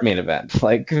Bret Hart main event.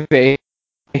 Like,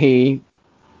 they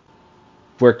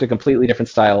worked a completely different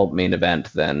style main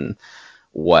event than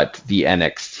what the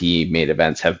NXT main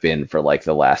events have been for like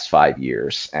the last 5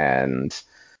 years. And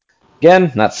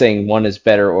again, not saying one is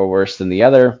better or worse than the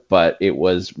other, but it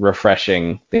was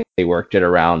refreshing. They worked it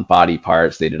around body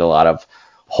parts. They did a lot of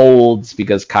holds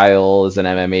because Kyle is an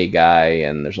MMA guy,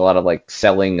 and there's a lot of like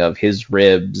selling of his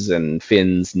ribs and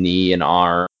Finn's knee and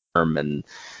arm and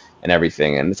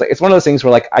everything. And it's one of those things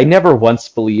where like I never once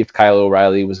believed Kyle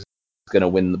O'Reilly was going to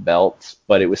win the belt,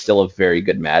 but it was still a very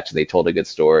good match. They told a good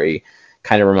story.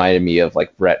 Kind of reminded me of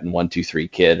like Brett and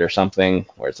 1-2-3 Kid or something,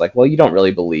 where it's like, well, you don't really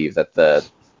believe that the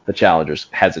challengers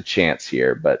has a chance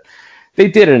here, but they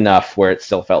did enough where it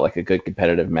still felt like a good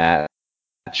competitive match.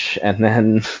 And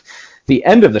then the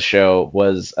end of the show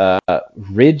was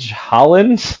Ridge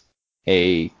Holland,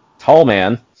 a tall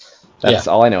man. That's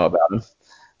all I know about him.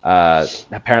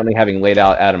 Apparently having laid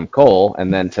out Adam Cole,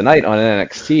 and then tonight on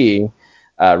NXT,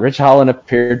 Ridge Holland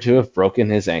appeared to have broken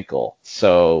his ankle.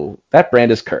 So that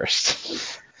brand is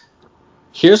cursed.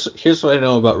 Here's what I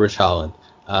know about Ridge Holland.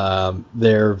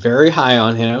 They're very high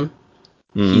on him.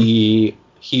 Mm-hmm.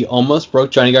 He almost broke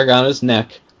Johnny Gargano's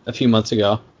neck a few months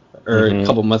ago, or a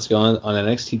couple months ago on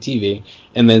NXT TV,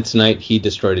 and then tonight he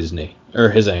destroyed his knee or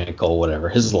his ankle, whatever,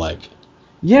 his leg.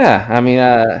 Yeah, I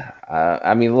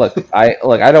mean, look,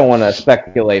 I don't want to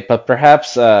speculate, but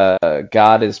perhaps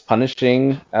God is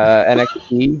punishing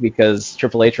NXT because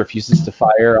Triple H refuses to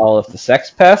fire all of the sex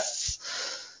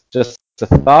pests. Just a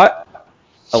thought.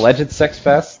 Alleged sex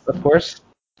pests, of course,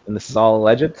 and this is all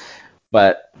alleged.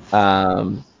 But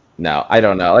no, I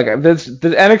don't know. Like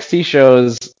the NXT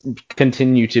shows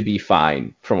continue to be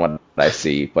fine from what I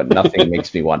see, but nothing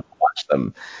makes me want to watch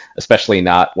them, especially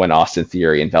not when Austin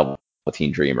Theory and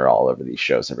Velveteen Dream are all over these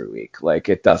shows every week. Like,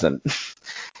 it doesn't.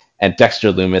 And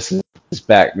Dexter Lumis is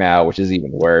back now, which is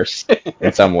even worse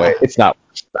in some way. It's not.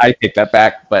 I take that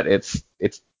back, but it's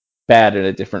bad in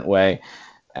a different way.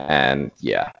 And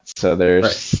yeah, so they're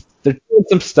doing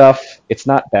some stuff. It's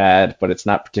not bad, but it's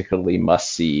not particularly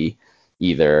must-see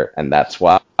either, and that's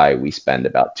why we spend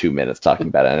about 2 minutes talking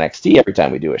about NXT every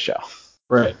time we do a show.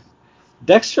 Right.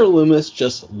 Dexter Lumis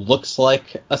just looks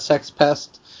like a sex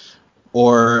pest,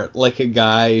 or like a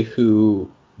guy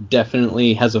who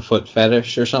definitely has a foot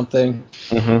fetish or something.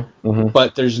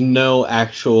 But there's no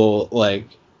actual like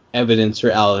evidence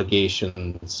or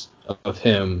allegations of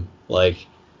him like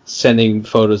sending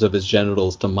photos of his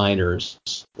genitals to minors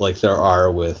like there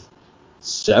are with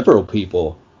several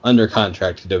people under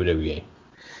contract to WWE.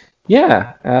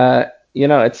 Yeah,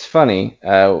 it's funny.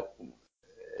 The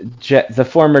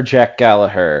former Jack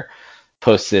Gallagher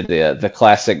posted the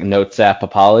classic Notes app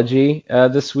apology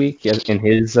this week in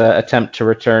his attempt to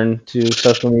return to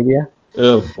social media.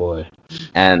 Oh boy.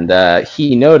 And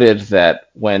he noted that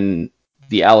when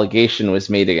the allegation was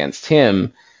made against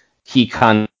him, he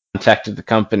contacted the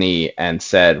company and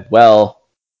said, well,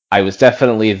 I was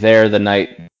definitely there the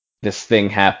night this thing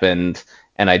happened,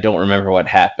 and I don't remember what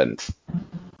happened.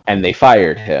 And they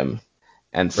fired him.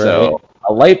 And so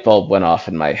a light bulb went off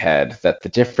in my head that the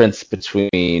difference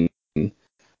between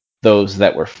those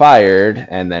that were fired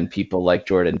and then people like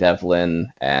Jordan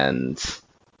Devlin and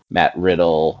Matt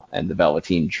Riddle and the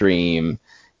Velveteen Dream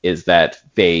is that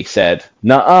they said,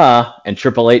 nuh-uh, and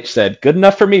Triple H said, good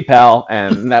enough for me, pal,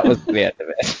 and that was the end of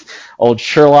it. Old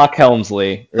Sherlock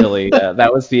Helmsley, really,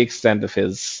 that was the extent of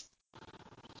his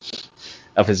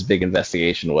big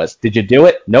investigation was, did you do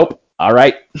it? Nope. All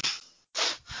right.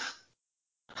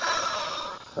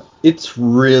 It's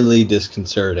really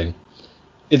disconcerting.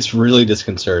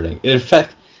 In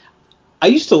fact, I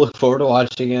used to look forward to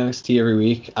watching NXT every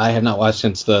week. I have not watched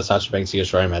since the Sasha Banks Io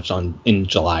Shirai match in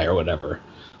July or whatever.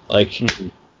 Like,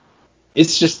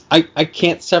 it's just I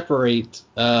can't separate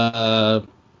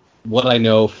what I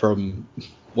know from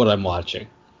what I'm watching.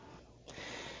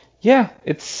 Yeah,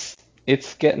 it's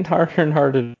getting harder and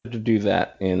harder to do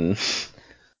that in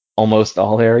almost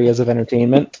all areas of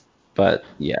entertainment. But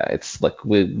yeah, it's like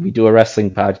we do a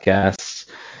wrestling podcast.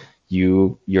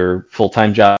 Your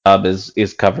full-time job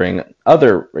is covering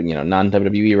other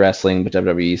non-WWE wrestling, but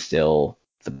WWE is still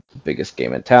the biggest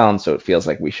game in town, so it feels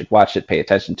like we should watch it, pay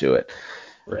attention to it.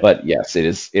 Right. But yes, it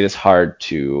is hard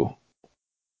to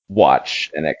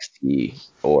watch NXT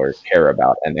or care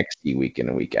about NXT week in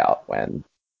and week out when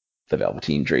the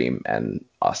Velveteen Dream and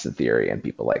Austin Theory and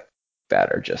people like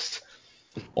that are just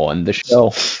on the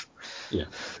show. Yeah.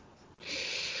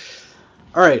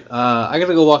 All right, I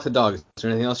gotta go walk the dog. Is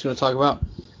there anything else you want to talk about?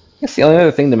 I guess the only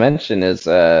other thing to mention is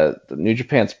the New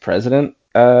Japan's president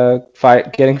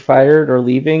getting fired or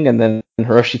leaving, and then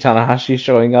Hiroshi Tanahashi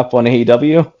showing up on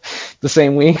AEW the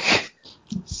same week.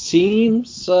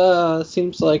 Seems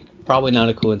like probably not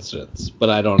a coincidence, but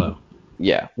I don't know.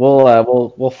 Yeah,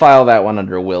 we'll file that one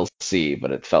under we'll see,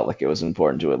 but it felt like it was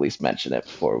important to at least mention it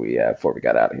before we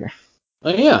got out of here. Oh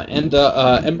yeah, and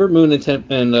Ember Moon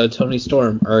and Tony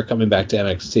Storm are coming back to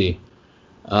NXT.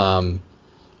 I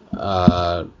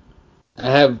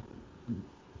have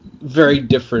very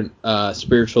different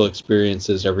spiritual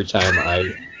experiences every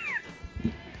time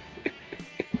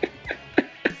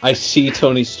I see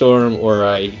Tony Storm or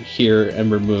I hear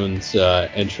Ember Moon's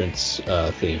entrance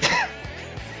theme.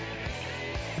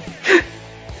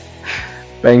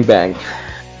 Bang bang.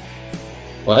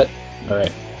 What?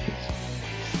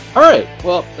 All right.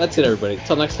 Well, that's it, everybody.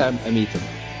 Until next time, I'm Ethan.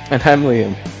 And I'm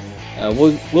Liam.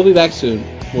 We'll be back soon.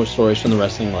 More stories from the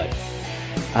wrestling life.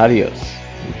 Adios.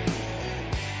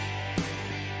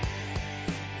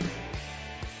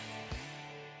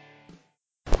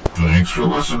 Thanks for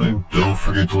listening. Don't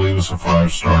forget to leave us a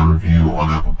 5-star review on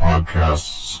Apple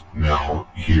Podcasts. Now,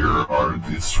 here are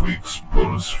this week's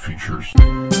bonus features.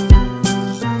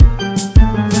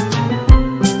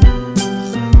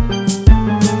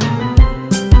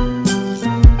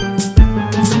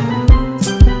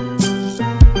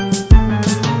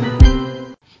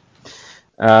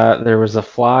 There was a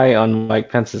fly on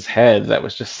Mike Pence's head that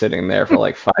was just sitting there for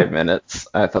like 5 minutes.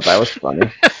 I thought that was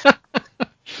funny.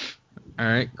 All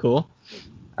right, cool.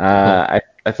 I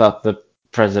thought the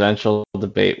presidential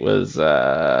debate was bad.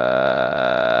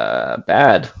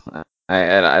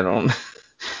 I don't.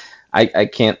 I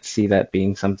can't see that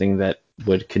being something that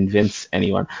would convince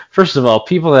anyone. First of all,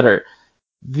 people that are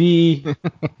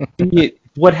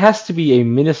what has to be a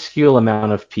minuscule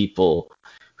amount of people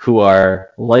who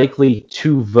are likely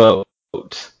to vote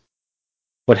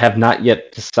but have not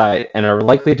yet decided and are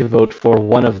likely to vote for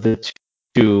one of the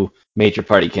two major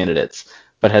party candidates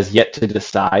but has yet to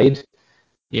decide.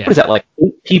 Yeah. What is that, like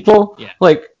 8 people? Yeah.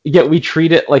 Like, yet we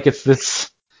treat it like it's this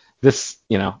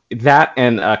that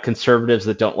and conservatives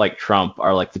that don't like Trump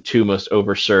are like the two most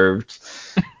overserved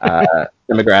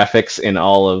demographics in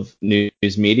all of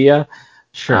news media.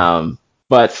 Sure.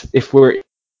 But if we're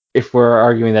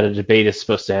arguing that a debate is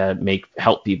supposed to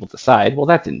help people decide, well,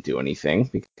 that didn't do anything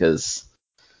because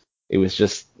it was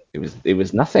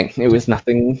nothing. It was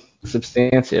nothing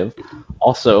substantive.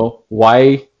 Also,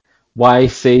 why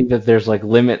say that there's like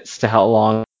limits to how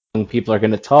long people are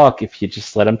going to talk if you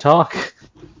just let them talk?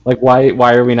 Like, why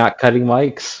are we not cutting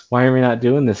mics? Why are we not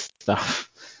doing this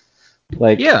stuff?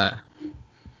 Like, yeah.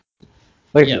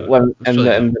 Like Yeah, when that's really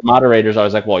and dumb. the moderators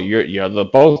always like, well, the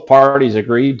both parties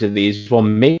agreed to these. Well,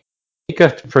 make a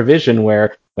provision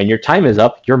where when your time is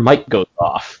up, your mic goes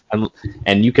off,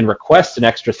 and you can request an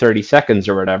extra 30 seconds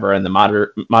or whatever, and the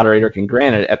moderator can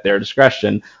grant it at their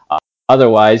discretion.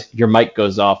 Otherwise, your mic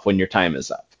goes off when your time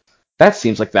is up. That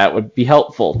seems like that would be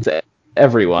helpful to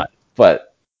everyone,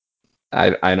 but I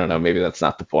don't know. Maybe that's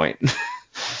not the point.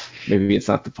 Maybe it's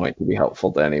not the point to be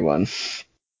helpful to anyone.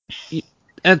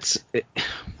 That's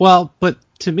well, but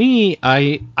to me,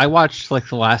 I watched like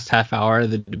the last half hour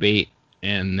of the debate,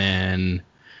 and then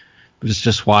was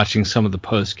just watching some of the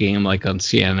post game like on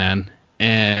CNN,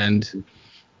 and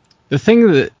the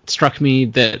thing that struck me,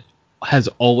 that has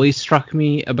always struck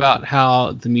me about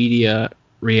how the media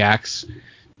reacts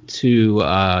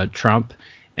to Trump,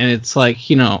 and it's like,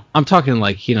 I'm talking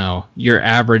like, your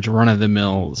average run of the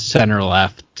mill center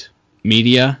left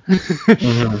media.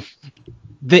 Mm-hmm.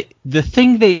 The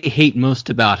thing they hate most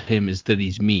about him is that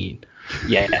he's mean.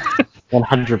 Yeah,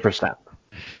 100%.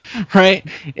 Right?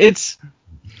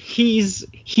 He's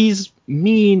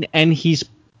mean, and he's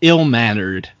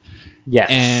ill-mannered. Yes.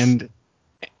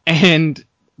 And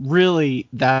really,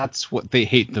 that's what they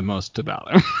hate the most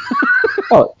about him.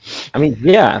 Oh, I mean,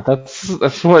 yeah,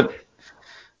 that's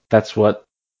what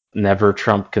never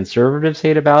Trump conservatives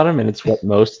hate about him, and it's what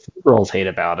most liberals hate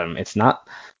about him. It's not,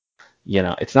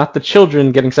 it's not the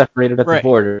children getting separated at the Right.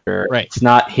 border. Right. It's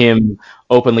not him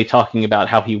openly talking about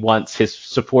how he wants his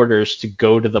supporters to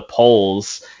go to the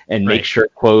polls and make Right. sure,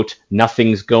 quote,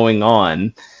 nothing's going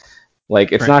on.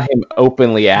 Like, it's Right. not him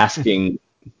openly asking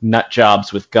nut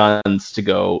jobs with guns to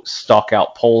go stalk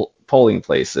out polling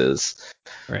places.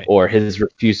 Right. Or his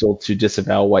refusal to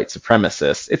disavow white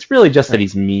supremacists. It's really just that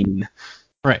he's mean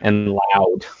and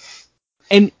loud.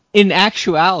 And in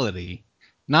actuality,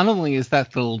 not only is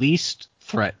that the least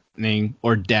threatening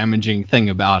or damaging thing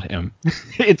about him,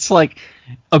 it's like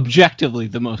objectively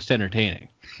the most entertaining.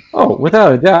 Oh,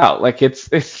 without a doubt. Like it's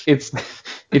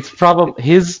probably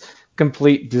his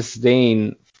complete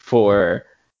disdain for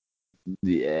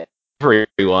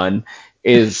everyone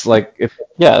is like,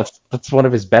 that's one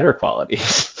of his better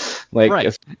qualities. Like, Right.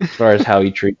 as far as how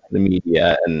he treats the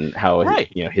media and how Right.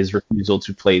 his refusal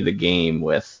to play the game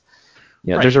with,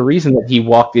 Right. there's a reason that he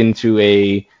walked into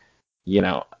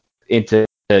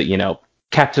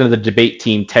captain of the debate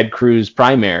team Ted Cruz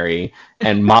primary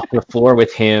and mopped the floor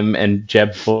with him and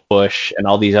Jeb Bush and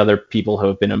all these other people who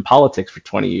have been in politics for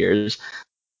 20 years.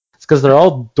 It's because they're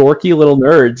all dorky little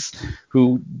nerds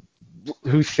who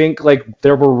think like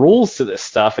there were rules to this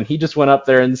stuff, and he just went up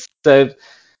there and said,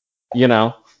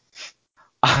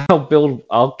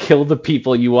 I'll kill the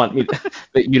people you want me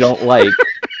that you don't like.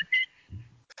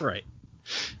 Right.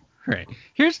 Right.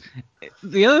 Here's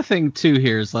the other thing too.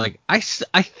 Here is like I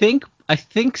think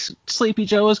Sleepy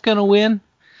Joe is gonna win.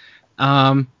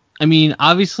 I mean,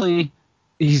 obviously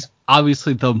he's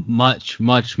obviously the much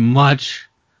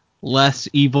less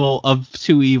evil of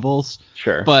two evils.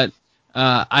 Sure. But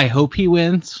I hope he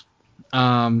wins.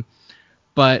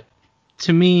 But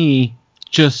to me,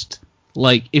 just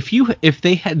like if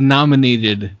they had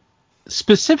nominated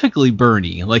specifically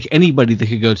Bernie, like anybody that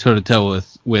could go toe to toe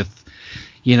with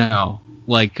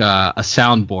like a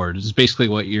soundboard is basically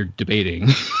what you're debating.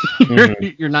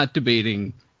 You're not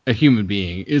debating a human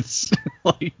being. It's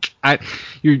like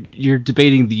you're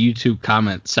debating the YouTube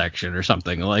comment section or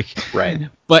something like. Right.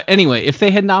 But anyway, if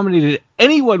they had nominated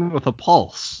anyone with a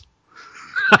pulse,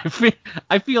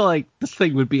 I feel like this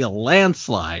thing would be a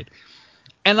landslide,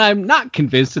 and I'm not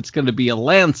convinced it's going to be a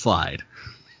landslide.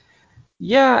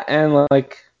 Yeah, and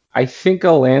like I think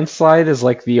a landslide is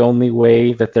like the only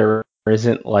way that there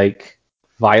isn't like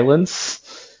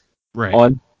violence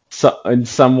in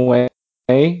some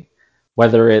way,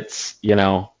 whether it's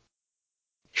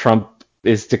Trump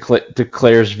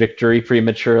declares victory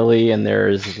prematurely and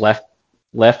there's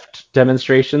left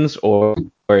demonstrations, or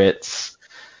it's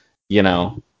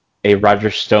a Roger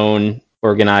Stone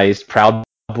organized Proud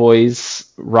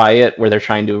Boys riot where they're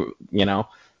trying to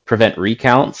prevent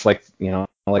recounts, like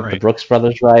the Brooks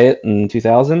Brothers riot in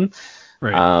 2000.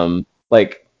 Right.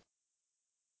 Like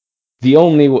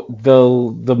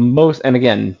the most, and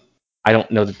again, I don't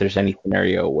know that there's any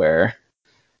scenario where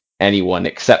anyone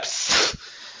accepts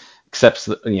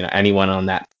anyone on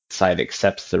that side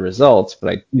accepts the results,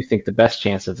 but I do think the best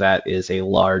chance of that is a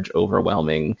large,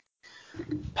 overwhelming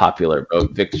popular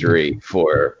vote victory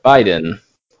for Biden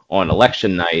on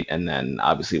election night, and then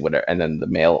obviously whatever, and then the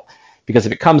mail, because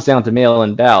if it comes down to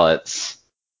mail-in ballots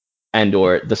and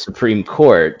or the Supreme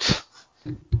Court,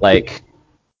 like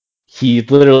he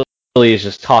literally is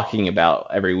just talking about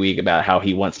every week about how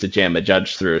he wants to jam a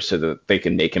judge through so that they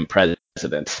can make him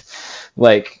president.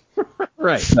 Like,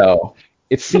 Right. so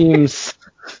it seems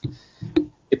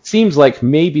like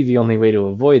maybe the only way to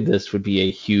avoid this would be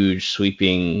a huge,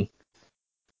 sweeping,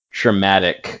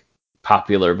 traumatic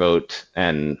popular vote,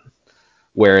 and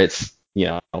where it's,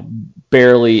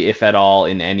 barely, if at all,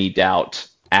 in any doubt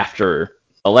after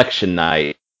election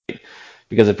night.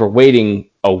 Because if we're waiting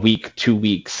a week, 2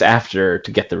 weeks after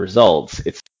to get the results,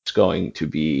 it's going to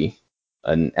be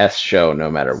an S show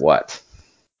no matter what.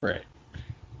 Right.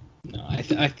 No,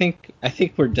 I think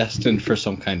we're destined for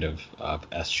some kind of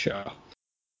S show.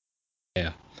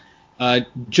 Yeah.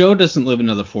 Joe doesn't live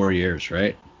another 4 years,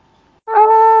 right?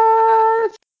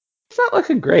 It's not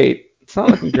looking great. It's not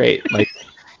looking great.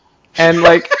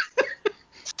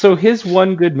 So his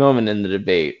one good moment in the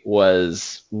debate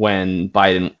was when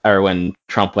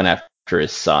Trump went after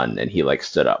his son and he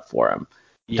stood up for him.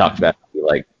 He talked about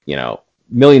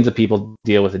millions of people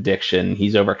deal with addiction.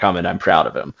 He's overcome it. I'm proud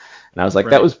of him. And I was like,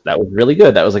 Right. that was really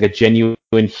good. That was like a genuine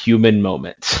human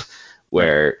moment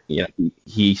where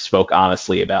he spoke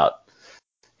honestly about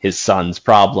his son's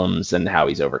problems and how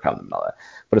he's overcome them and all that.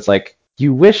 But it's like,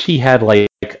 you wish he had like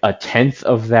a tenth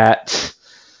of that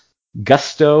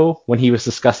gusto when he was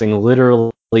discussing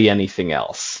literally anything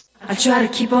else. I try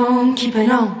to keep on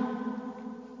keeping on.